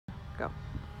go.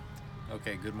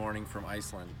 Okay, good morning from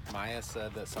Iceland. Maya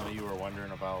said that some of you were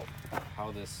wondering about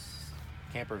how this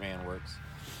camper van works.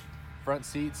 Front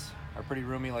seats are pretty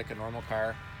roomy like a normal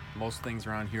car. Most things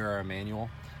around here are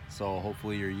manual, so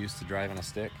hopefully you're used to driving a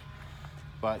stick.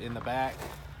 But in the back,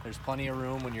 there's plenty of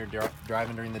room when you're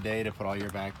driving during the day to put all your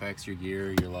backpacks, your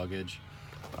gear, your luggage.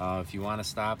 If you want to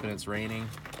stop and it's raining,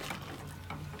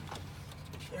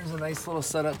 there's a nice little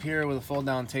setup here with a fold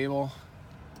down table.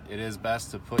 It is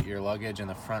best to put your luggage in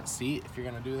the front seat if you're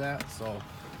going to do that. So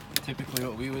typically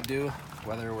what we would do,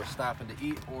 whether we're stopping to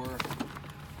eat or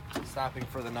stopping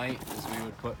for the night, is we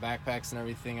would put backpacks and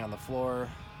everything on the floor,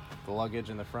 the luggage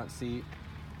in the front seat,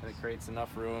 and it creates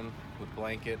enough room with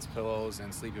blankets, pillows,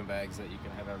 and sleeping bags that you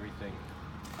can have everything.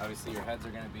 Obviously your heads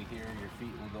are going to be here, your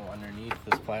feet will go underneath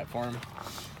this platform.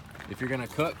 If you're going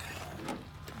to cook,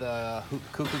 the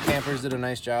Kuku campers did a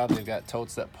nice job. They've got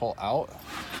totes that pull out.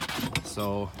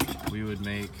 So we would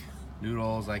make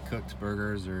noodles. I cooked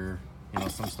burgers or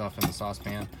some stuff in the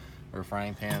saucepan or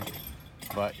frying pan.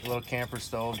 But a little camper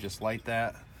stove, just light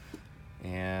that.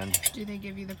 And do they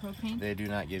give you the propane? They do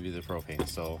not give you the propane,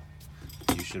 so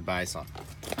you should buy some.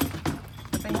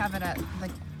 But they have it at the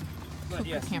But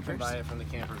yes, campers. you can buy it from the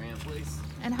camper van place.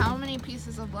 And how many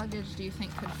pieces of luggage do you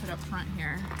think could fit up front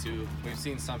here? 2. We've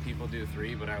seen some people do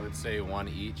 3, but I would say 1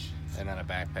 each, and then a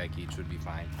backpack each would be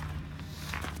fine.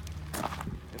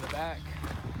 In the back,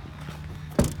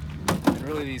 and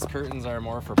really these curtains are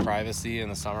more for privacy in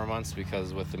the summer months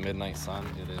because with the midnight sun,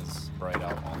 it is bright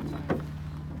out all the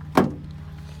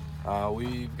time.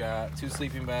 We've got 2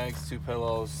 sleeping bags, 2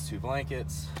 pillows, 2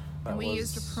 blankets. And we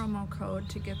used a promo code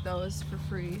to get those for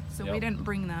free, so we didn't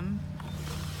bring them.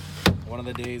 One of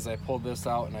the days I pulled this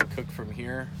out and I cooked from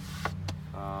here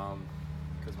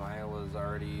because Maya was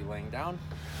already laying down,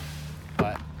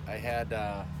 but I had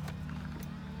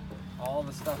all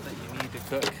the stuff that you need to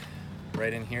cook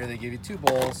right in here. They give you 2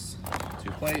 bowls,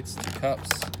 2 plates, 2 cups,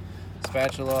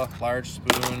 spatula, large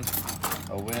spoon,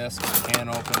 a whisk, can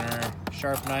opener,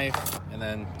 sharp knife, and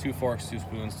then 2 forks, 2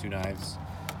 spoons, 2 knives,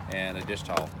 and a dish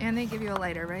towel. And they give you a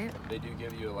lighter, right? They do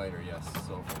give you a lighter, yes.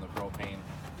 So from the propane,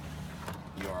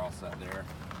 you are all set there.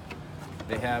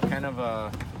 They have kind of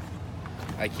a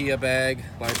IKEA bag,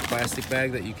 large plastic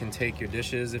bag that you can take your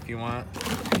dishes if you want.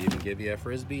 They even give you a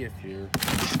Frisbee if you're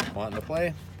wanting to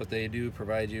play. But they do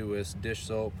provide you with dish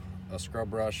soap, a scrub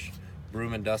brush,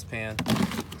 broom and dustpan.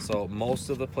 So most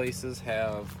of the places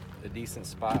have a decent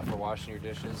spot for washing your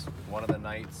dishes. One of the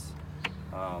nights,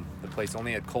 the place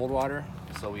only had cold water,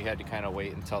 so we had to kind of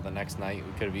wait until the next night.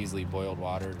 We could have easily boiled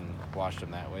water and washed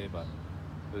them that way, but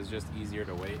it was just easier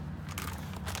to wait.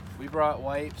 We brought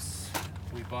wipes.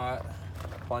 We bought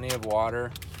plenty of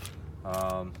water,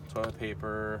 toilet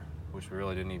paper, which we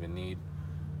really didn't even need,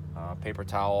 paper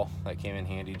towel that came in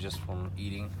handy just from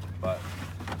eating. But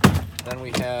then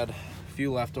we had a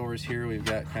few leftovers here. We've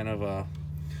got kind of a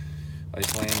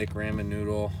Icelandic ramen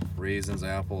noodle, raisins,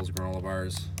 apples, granola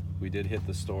bars. We did hit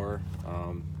the store.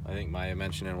 I think Maya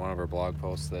mentioned in one of her blog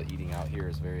posts that eating out here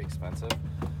is very expensive.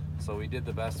 So we did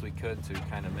the best we could to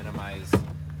kind of minimize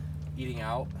eating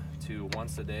out to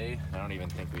once a day. I don't even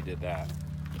think we did that.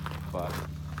 But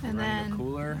and we're running then a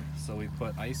cooler, so we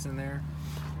put ice in there.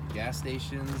 Gas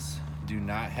stations do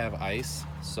not have ice,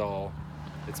 so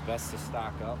it's best to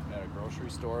stock up at a grocery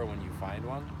store when you find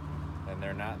one, and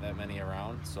there are not that many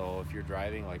around. So if you're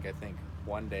driving, like I think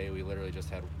one day we literally just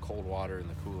had cold water in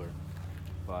the cooler.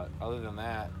 But other than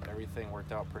that, everything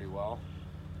worked out pretty well.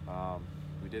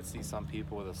 We did see some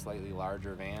people with a slightly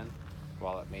larger van.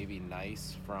 While it may be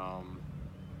nice from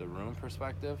the room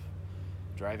perspective,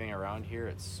 driving around here,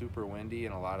 it's super windy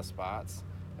in a lot of spots,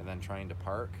 and then trying to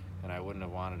park, and I wouldn't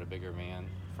have wanted a bigger van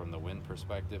from the wind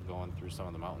perspective going through some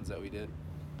of the mountains that we did,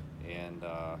 and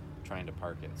trying to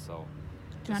park it. So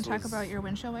do you want to talk about your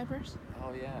windshield wipers?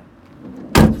 Oh yeah.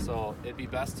 So it'd be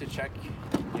best to check,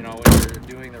 when you're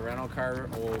doing the rental car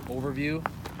overview,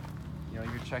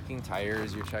 you're checking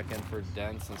tires, you're checking for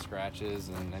dents and scratches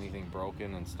and anything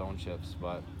broken and stone chips,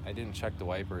 but I didn't check the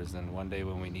wipers, and one day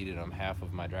when we needed them, half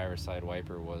of my driver's side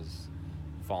wiper was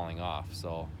falling off.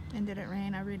 So. And did it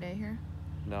rain every day here?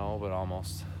 No, but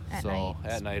almost.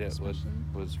 At night it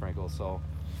would sprinkle. So,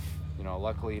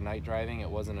 luckily night driving, it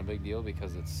wasn't a big deal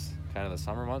because it's kind of the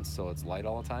summer months, so it's light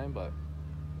all the time. But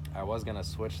I was gonna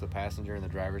switch the passenger and the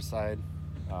driver's side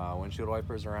windshield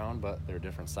wipers around, but they're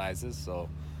different sizes, so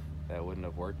that wouldn't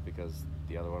have worked because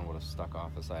the other one would have stuck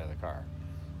off the side of the car.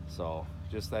 So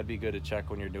that'd be good to check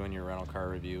when you're doing your rental car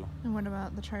review. And what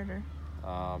about the charger?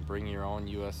 Bring your own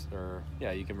you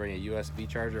can bring a USB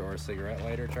charger or a cigarette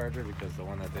lighter charger, because the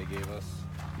one that they gave us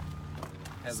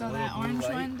has so a little that blue orange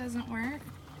light. one doesn't work?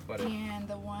 But and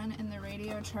the one in the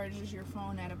radio charges your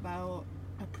phone at about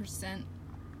 1%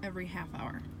 every half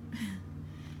hour.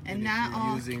 and if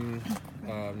you're using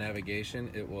navigation,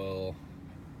 it will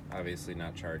obviously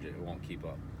not charge it. It won't keep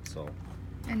up. So.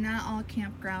 And not all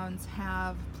campgrounds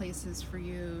have places for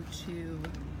you to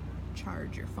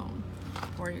charge your phone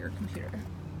or your computer.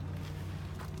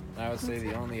 I would say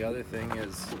the only other thing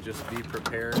is just be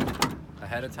prepared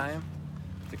ahead of time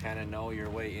to kind of know your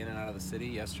way in and out of the city.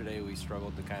 Yesterday we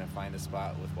struggled to kind of find a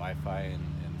spot with Wi-Fi and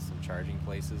some charging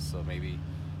places, so maybe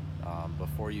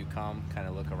before you come, kind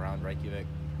of look around Reykjavik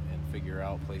and figure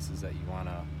out places that you want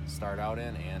to start out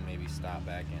in and maybe stop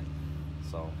back in.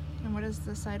 So. And what does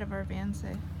the side of our van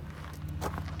say?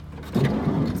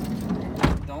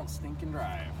 Don't stink and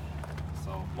drive.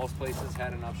 So most places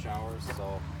had enough showers,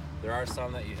 so there are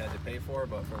some that you had to pay for,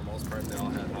 but for the most part they all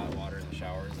had hot water in the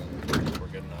showers and were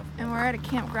good enough. And we're at a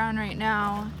campground right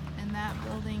now, and that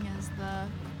building is the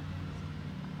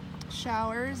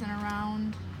showers, and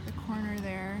around the corner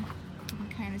there you can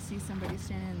kind of see somebody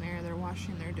standing there. They're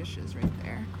washing their dishes right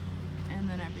there, and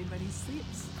then everybody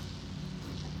sleeps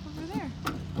over there.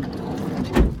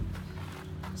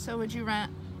 So would you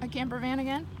rent a camper van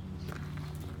again?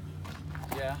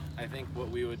 Yeah, I think what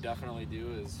we would definitely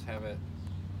do is have it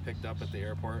picked up at the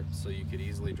airport so you could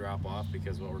easily drop off,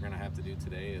 because what we're going to have to do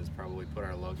today is probably put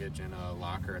our luggage in a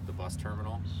locker at the bus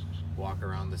terminal, walk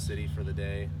around the city for the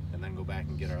day, and then go back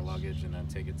and get our luggage and then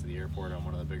take it to the airport on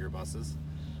one of the bigger buses.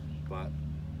 But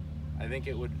I think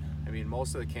it would,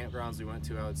 most of the campgrounds we went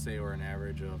to, I would say, were an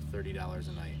average of $30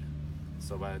 a night.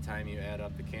 So by the time you add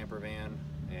up the camper van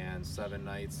and 7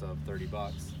 nights of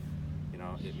 $30,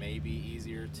 it may be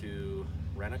easier to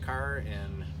rent a car.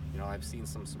 And I've seen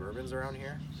some Suburbans around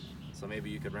here, so maybe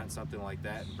you could rent something like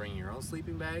that and bring your own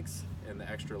sleeping bags and the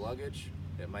extra luggage.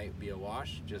 It might be a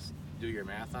wash, just do your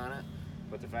math on it.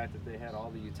 But the fact that they had all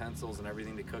the utensils and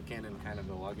everything to cook in and kind of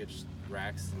the luggage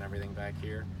racks and everything back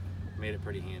here made it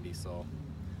pretty handy. So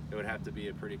it would have to be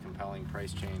a pretty compelling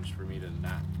price change for me to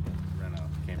not rent a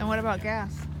camper. And what about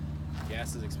gas?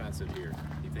 Gas is expensive here.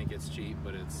 You think it's cheap,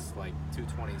 but it's like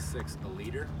 $2.26 a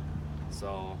liter.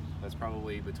 So that's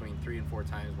probably between 3 and 4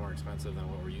 times more expensive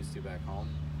than what we're used to back home.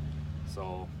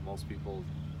 So most people,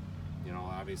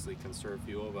 obviously conserve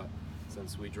fuel, but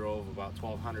since we drove about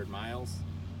 1,200 miles,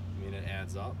 it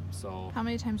adds up. So how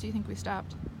many times do you think we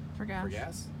stopped for gas? For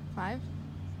gas? 5?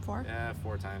 4? Yeah,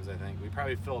 4 times I think. We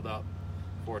probably filled up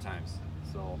 4 times.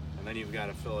 So, and then you've got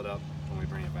to fill it up when we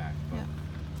bring it back. But, yeah.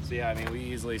 So yeah, we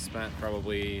easily spent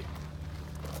probably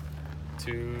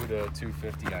 $2 to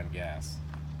 $2.50 on gas.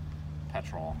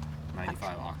 Petrol,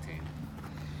 95 octane.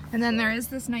 And then there is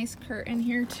this nice curtain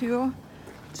here too,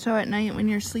 so at night when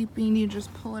you're sleeping you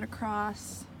just pull it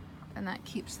across, and that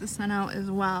keeps the sun out as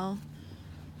well.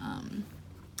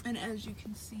 And as you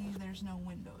can see, there's no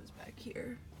windows back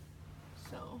here,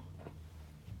 so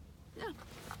yeah,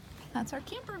 that's our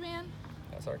camper van.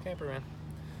 That's our camper van.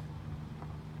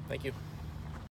 Thank you.